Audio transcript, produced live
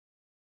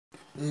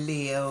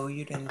Leo,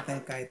 you didn't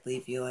think I'd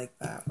leave you like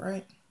that,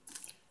 right?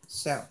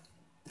 So,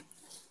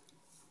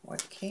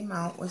 what came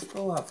out was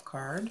the love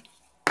card.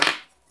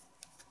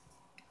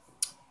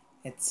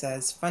 It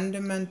says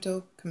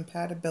fundamental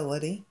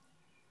compatibility,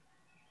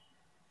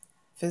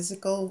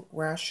 physical,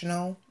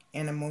 rational,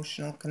 and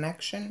emotional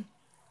connection,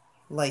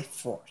 life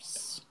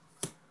force.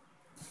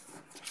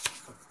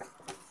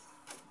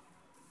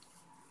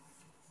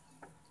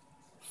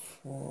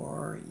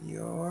 For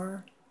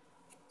your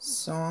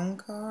song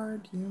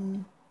card,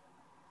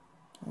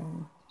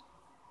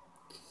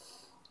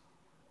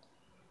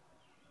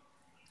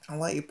 I'll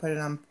let you put it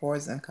on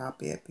pause and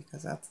copy it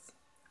because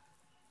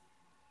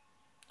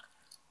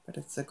but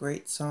it's a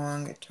great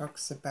song. It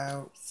talks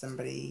about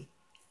somebody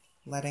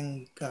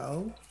letting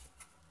go.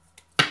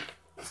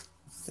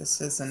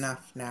 This is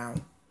enough now.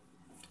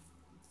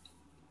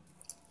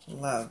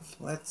 Love.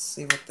 Let's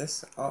see what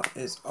this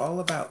is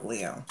all about,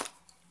 Leo.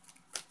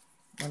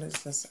 What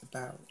is this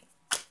about?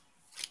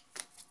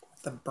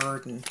 The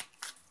burden.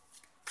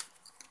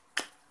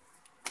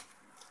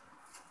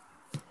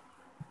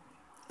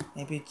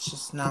 Maybe it's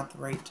just not the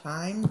right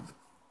time.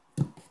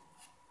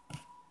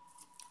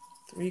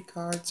 3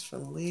 cards for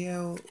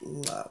Leo.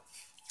 Love.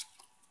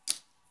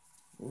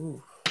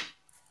 Ooh.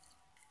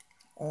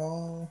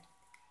 All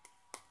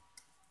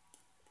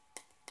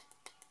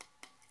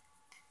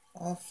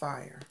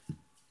fire.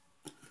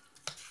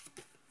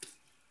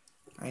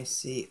 I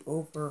see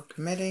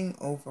overcommitting,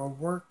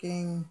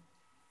 overworking.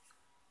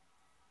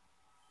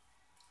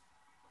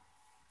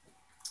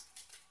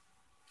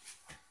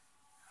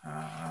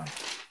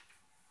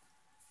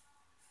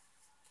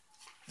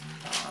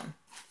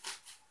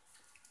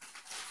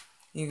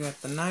 You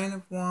got the 9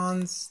 of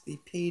Wands, the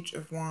Page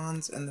of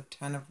Wands, and the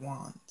 10 of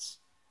Wands.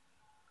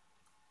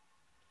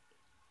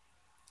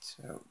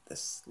 So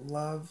this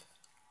love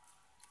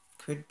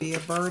could be a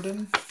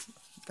burden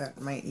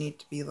that might need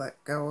to be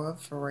let go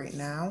of for right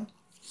now.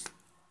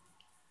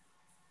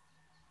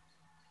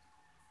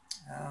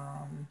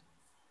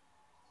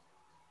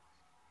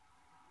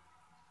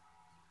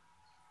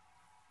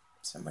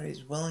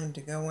 Somebody's willing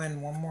to go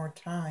in one more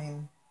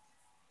time.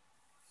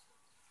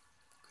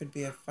 Could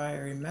be a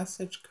fiery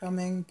message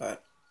coming,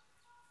 but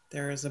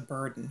there is a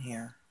burden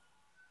here.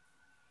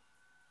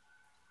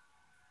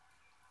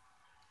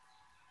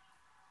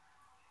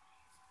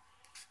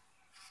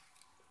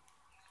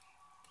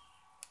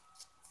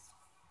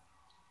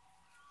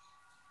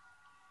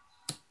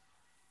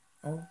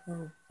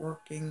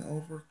 Overworking,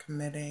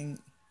 overcommitting.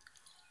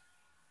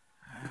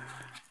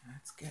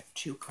 Let's get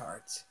 2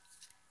 cards.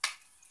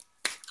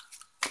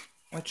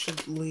 What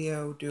should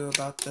Leo do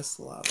about this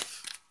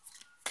love?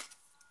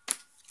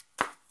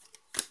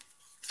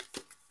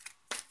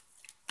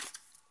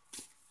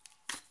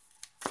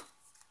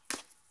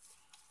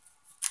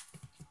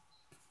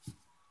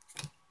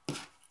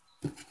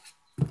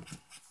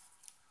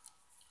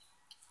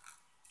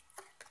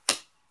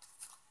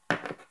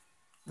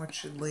 What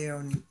should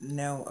Leo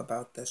know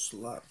about this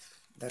love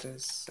that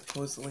is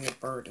supposedly a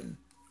burden?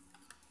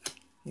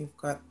 You've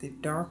got the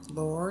Dark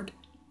Lord.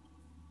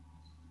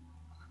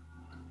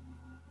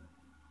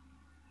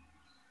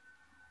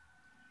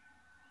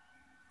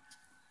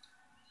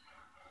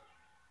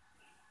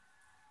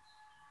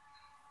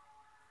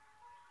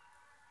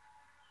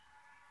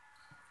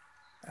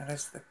 That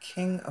is the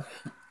King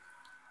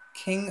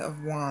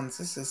of Wands.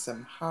 This is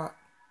some hot,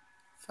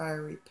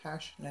 fiery,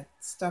 passionate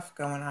stuff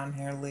going on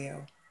here,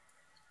 Leo.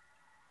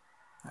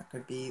 That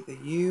could be either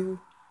you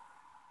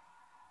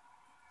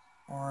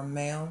or a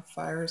male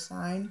fire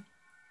sign.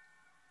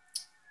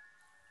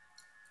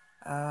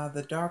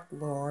 The Dark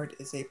Lord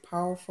is a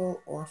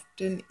powerful,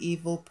 often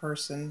evil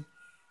person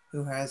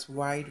who has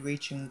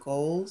wide-reaching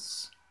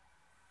goals.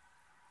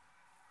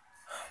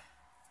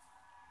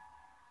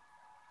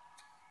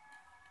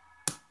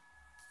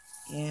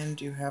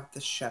 And you have the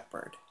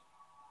Shepherd.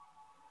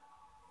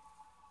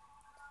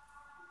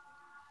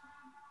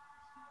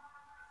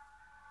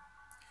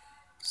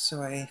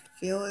 So I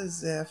feel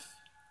as if,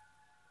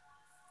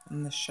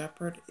 and the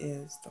Shepherd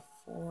is the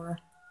 4,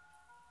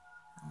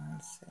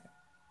 let's see,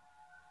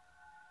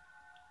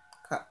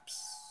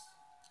 Cups.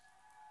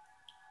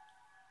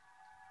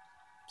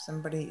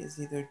 Somebody is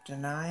either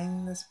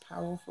denying this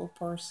powerful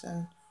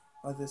person,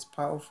 or this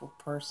powerful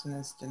person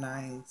is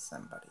denying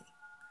somebody.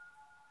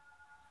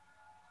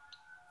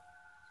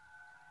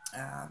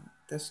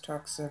 This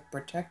talks of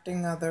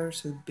protecting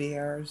others who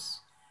bears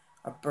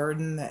a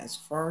burden that is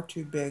far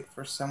too big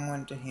for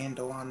someone to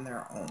handle on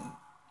their own.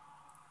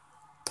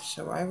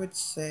 So I would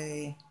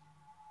say,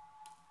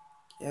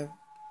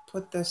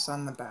 put this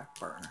on the back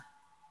burner,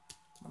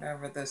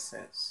 whatever this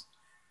is.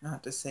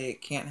 Not to say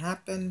it can't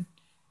happen,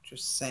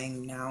 just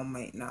saying now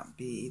might not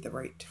be the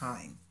right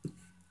time. It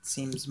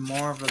seems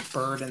more of a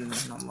burden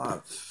than a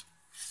love.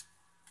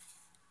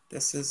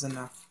 This is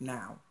enough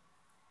now.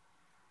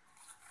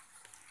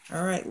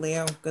 All right,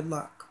 Leo, good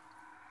luck.